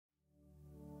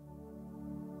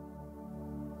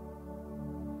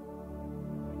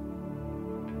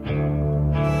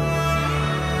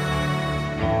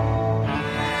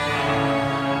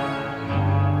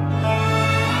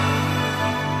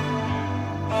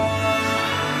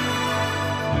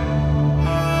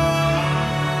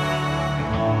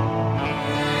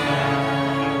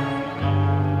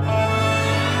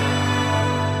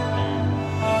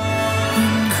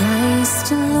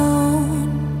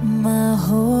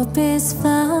hope is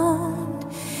found.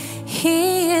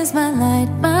 He is my light,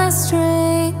 my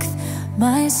strength,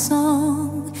 my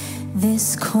song.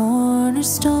 This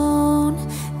cornerstone,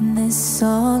 this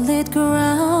solid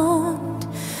ground,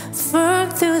 firm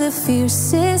through the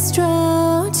fiercest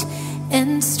drought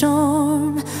and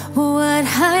storm. What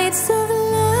heights of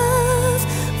love,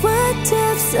 what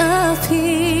depths of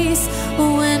peace,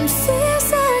 when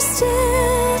fears are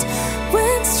stilled,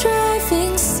 when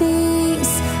strivings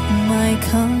cease. My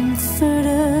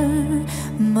comforter,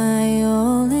 my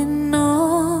all in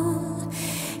all,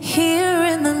 here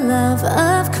in the love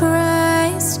of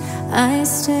Christ I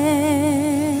stand.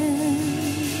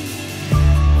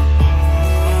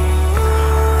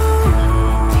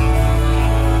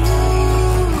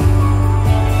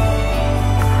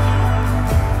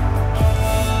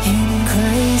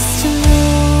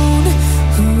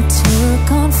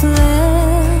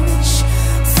 Flesh,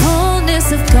 fullness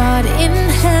of God in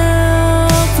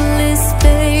helpless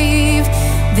babe.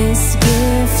 This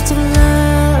gift of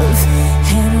love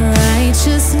and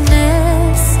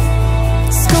righteousness,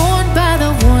 scorned by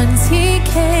the ones he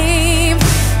came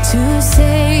to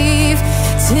save.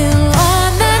 Till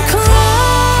on that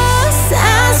cross,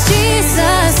 as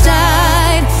Jesus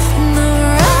died, the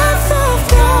wrath of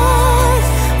God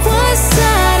was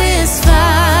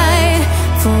satisfied.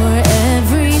 For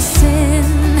every sin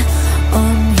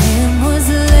on him was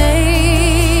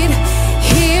laid.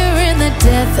 Here in the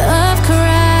death of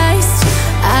Christ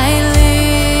I live.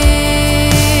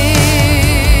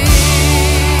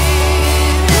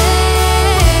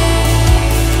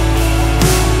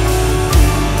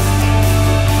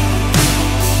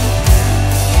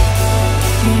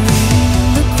 In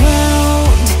the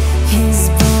ground his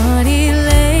body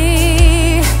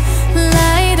lay,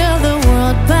 light of the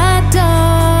world by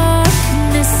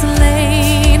darkness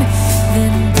slain,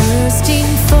 then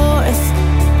bursting forth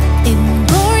in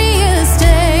glorious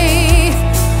day,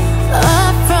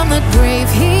 up from the grave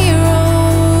he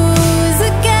rose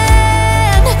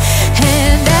again.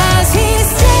 And as he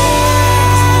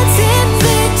stands in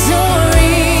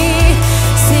victory,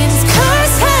 sin's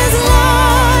curse has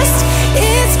lost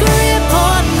its grip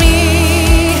on me.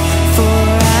 For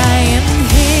I am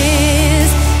his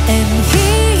and he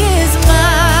is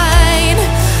mine,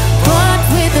 bought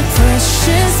with the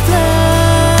precious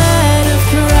blood of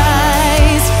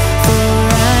Christ. For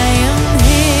I am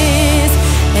his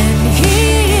and he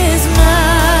is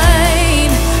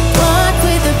mine, bought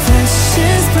with the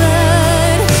precious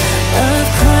blood of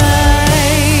Christ.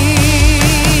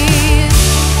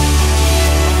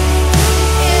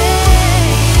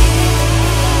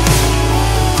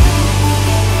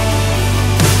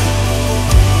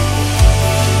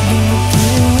 No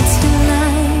guilt in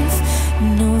life,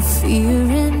 no fear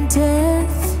in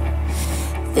death.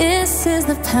 This is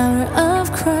the power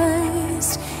of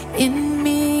Christ in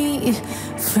me,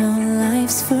 from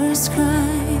life's first cry.